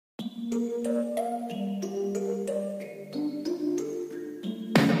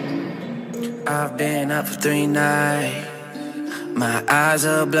I've been up for 3 nights. My eyes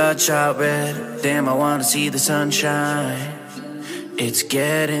are bloodshot red. Damn, I wanna see the sunshine. It's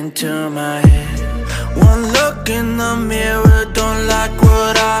getting to my head. One look in the mirror, don't like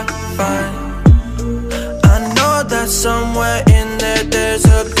what I find. I know that somewhere in there there's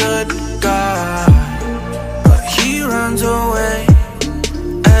a good guy, but he runs away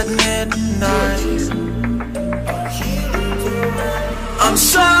at midnight. I'm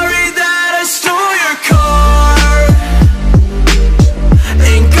sorry that I stole your car.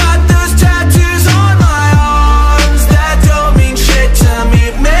 Ain't got those tattoos on my arms that don't mean shit to me.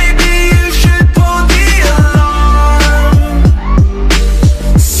 Maybe you should pull the alarm,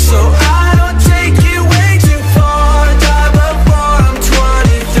 so I don't take it way too far. Die before I'm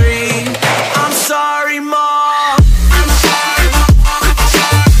 23. I'm sorry, Mom. I'm sorry, Mom.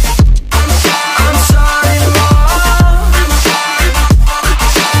 I'm sorry, Mom.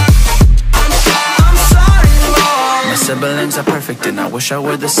 I'm sorry, Mom. My siblings are perfect and I wish I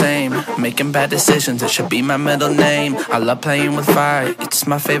were the same. Making bad decisions, it should be my middle name. I love playing with fire, it's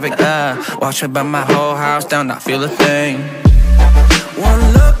my favorite. Watch it burn my whole house down, not feel a thing. One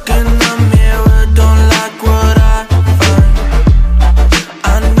look in the mirror, don't like what I find.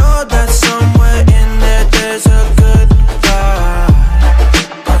 I know that somewhere in there there's a good guy,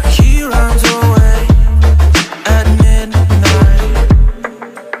 but he runs away at midnight.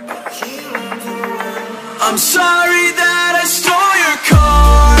 I'm sorry that I stole your car.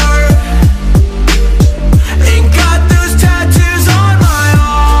 Ain't got those tattoos on my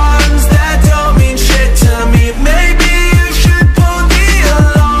arms that don't mean shit to me. Maybe you should pull the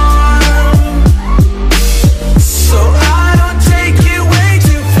alarm, so I don't take it way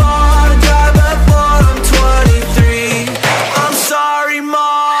too far. Die before I'm 23. I'm sorry,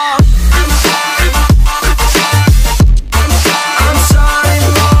 Mom. I'm sorry, Mom. I'm sorry,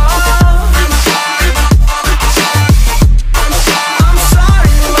 Mom. I'm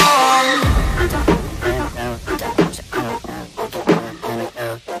sorry, Mom.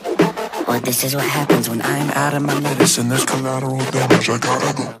 Well, this is what happens when I'm out of my medicine. There's collateral damage, I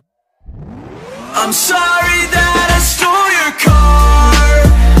gotta go. I'm sorry that I stole your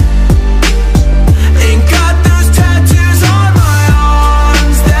car.